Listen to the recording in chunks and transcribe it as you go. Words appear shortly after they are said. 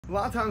A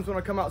lot of times when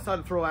I come outside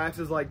to throw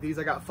axes like these,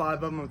 I got 5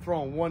 of them, I'm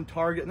throwing one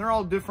target, and they're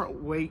all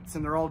different weights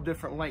and they're all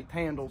different length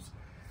handles.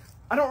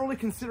 I don't really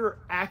consider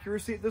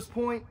accuracy at this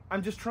point.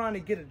 I'm just trying to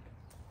get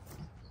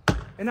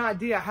an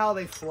idea how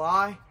they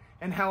fly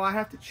and how I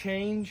have to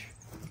change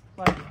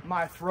like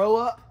my throw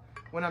up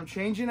when I'm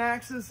changing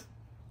axes.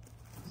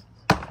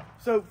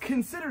 So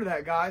consider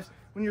that, guys.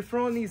 When you're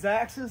throwing these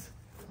axes,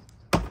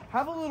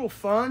 have a little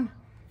fun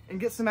and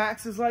get some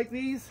axes like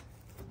these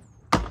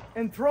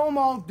and throw them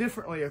all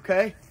differently,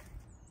 okay?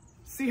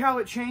 See how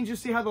it changes,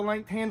 see how the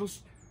length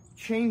handles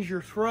change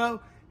your throw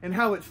and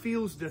how it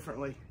feels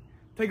differently.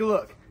 Take a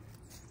look.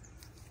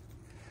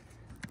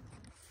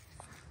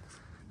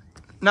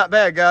 Not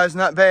bad, guys,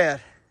 not bad.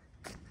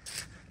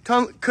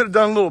 Could have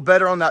done a little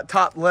better on that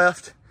top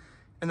left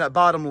and that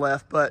bottom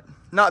left, but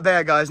not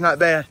bad, guys, not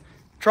bad.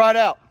 Try it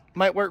out.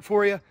 Might work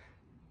for you.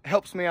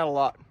 Helps me out a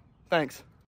lot. Thanks.